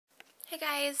Hey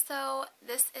guys, so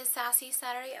this is Sassy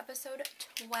Saturday episode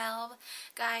 12.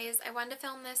 Guys, I wanted to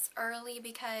film this early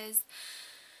because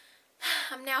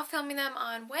I'm now filming them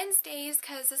on Wednesdays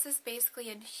because this is basically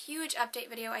a huge update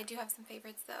video. I do have some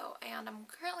favorites though, and I'm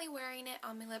currently wearing it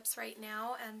on my lips right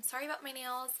now, and sorry about my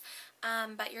nails,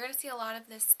 but you're going to see a lot of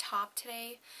this top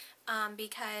today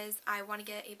because I want to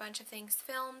get a bunch of things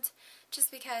filmed just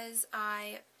because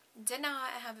I did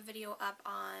not have a video up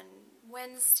on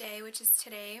Wednesday, which is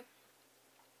today,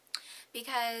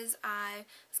 because I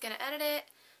was going to edit it.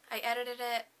 I edited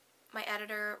it. My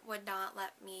editor would not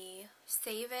let me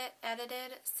save it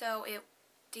edited, so it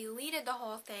deleted the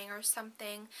whole thing or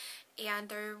something,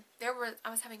 and I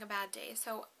was having a bad day,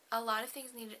 so a lot of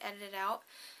things needed edited out.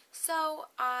 So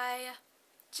I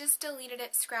just deleted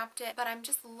it, scrapped it, but I'm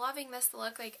just loving this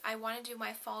look. Like, I want to do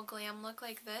my fall glam look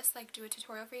like this, like do a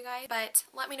tutorial for you guys. But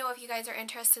let me know if you guys are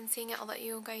interested in seeing it. I'll let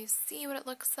you guys see what it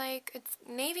looks like. It's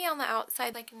navy on the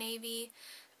outside, like navy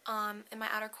in my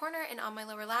outer corner and on my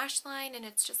lower lash line, and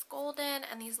it's just golden,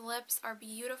 and these lips are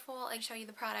beautiful. I can show you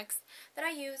the products that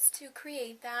I use to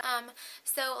create that.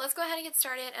 So let's go ahead and get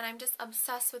started, and I'm just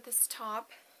obsessed with this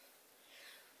top.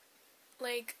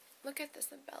 Like, look at this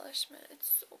embellishment.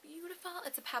 It's so beautiful.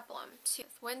 It's a peplum too.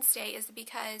 Wednesday is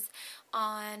because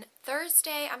on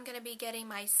Thursday I'm going to be getting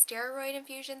my steroid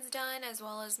infusions done, as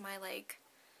well as my, like,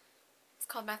 it's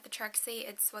called methotrexate.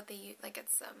 It's what they use, like,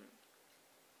 it's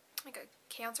like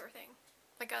a cancer thing.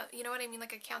 Like a, you know what I mean?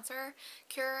 Like a cancer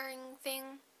curing thing.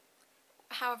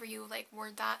 However you, like,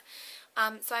 word that.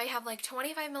 So I have like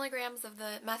 25 milligrams of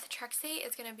the methotrexate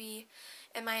is going to be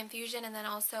in my infusion, and then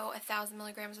also 1,000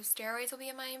 milligrams of steroids will be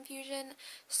in my infusion.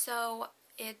 So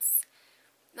it's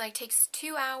like takes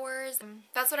 2 hours.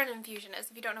 That's what an infusion is.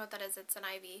 If you don't know what that is, it's an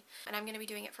IV. And I'm going to be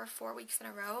doing it for 4 weeks in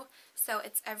a row. So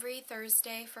it's every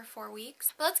Thursday for 4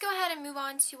 weeks. But let's go ahead and move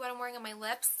on to what I'm wearing on my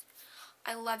lips.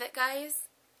 I love it, guys.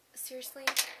 Seriously.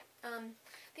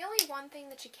 The only one thing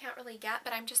that you can't really get,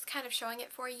 but I'm just kind of showing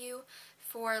it for you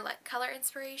for, like, color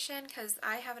inspiration, because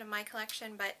I have it in my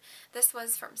collection, but this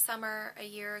was from summer a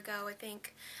year ago, I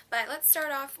think. But let's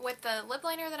start off with the lip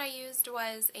liner that I used.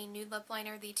 Was a nude lip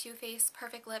liner, the Too Faced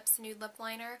Perfect Lips nude lip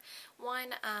liner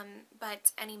one,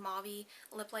 but any mauve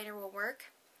lip liner will work.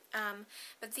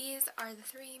 But these are the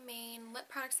 3 main lip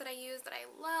products that I use that I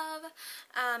love.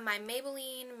 My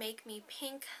Maybelline Make Me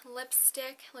Pink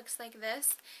lipstick looks like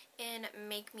this in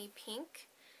Make Me Pink.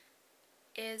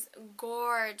 Is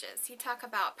gorgeous. You talk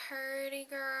about pretty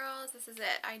girls. This is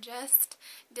it. I just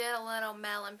did a little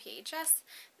Mel and PHS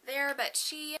there, but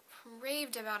she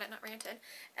raved about it, not ranted,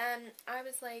 and I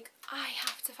was like, I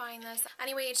have to find this.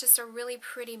 Anyway, it's just a really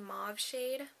pretty mauve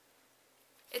shade.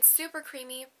 It's super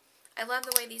creamy. I love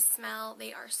the way these smell.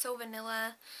 They are so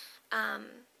vanilla.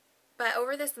 But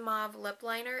over this mauve lip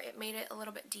liner, it made it a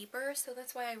little bit deeper, so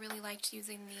that's why I really liked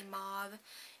using the mauve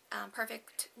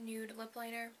Perfect Nude lip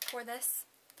liner for this.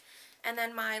 And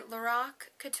then my Lorac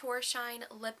Couture Shine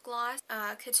Lip Gloss.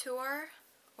 Couture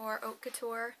or Haute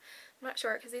Couture. I'm not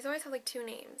sure, because these always have like 2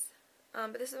 names.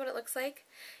 But this is what it looks like.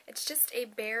 It's just a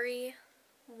berry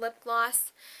lip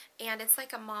gloss, and it's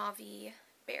like a mauve-y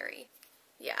berry.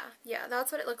 Yeah,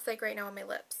 that's what it looks like right now on my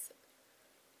lips.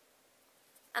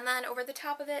 And then over the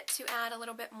top of it, to add a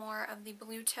little bit more of the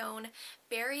blue tone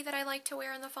berry that I like to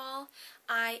wear in the fall,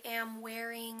 I am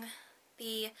wearing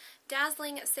the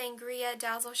Dazzling Sangria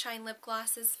Dazzle Shine Lip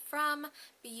Glosses from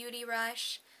Beauty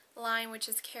Rush line, which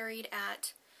they carry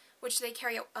at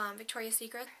Victoria's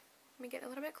Secret. Let me get a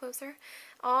little bit closer.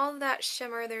 All that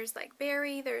shimmer, there's like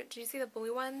berry, do you see the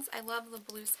blue ones? I love the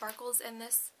blue sparkles in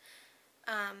this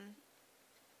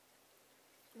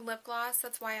lip gloss.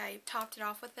 That's why I topped it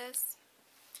off with this.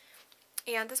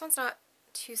 And this one's not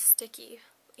too sticky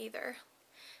either.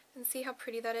 And see how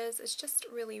pretty that is? It's just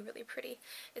really, really pretty.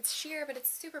 It's sheer, but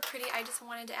it's super pretty. I just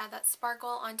wanted to add that sparkle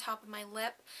on top of my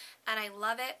lip, and I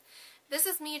love it. This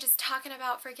is me just talking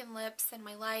about freaking lips and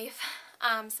my life.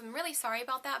 So I'm really sorry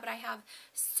about that, but I have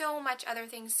so much other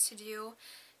things to do.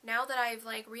 Now that I've,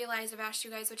 like, realized I've asked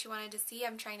you guys what you wanted to see,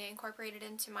 I'm trying to incorporate it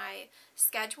into my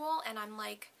schedule, and I'm,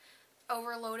 like,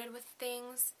 overloaded with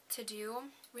things to do.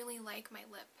 Really like my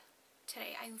lip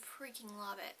today. I freaking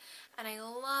love it. And I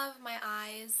love my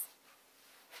eyes.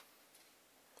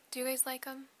 Do you guys like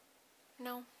them?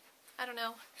 No? I don't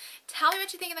know. Tell me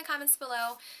what you think in the comments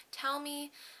below. Tell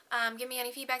me, give me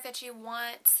any feedback that you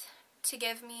want to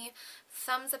give me.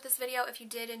 Thumbs up this video if you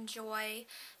did enjoy,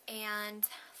 and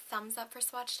thumbs up for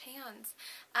swatched hands.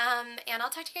 And I'll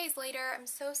talk to you guys later. I'm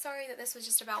so sorry that this was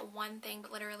just about one thing,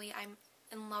 but literally I'm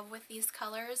in love with these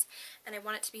colors, and I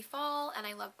want it to be fall, and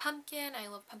I love pumpkin, I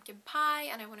love pumpkin pie,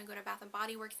 and I want to go to Bath &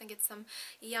 Body Works and get some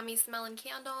yummy smelling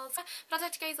candles. But I'll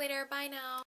talk to you guys later. Bye now.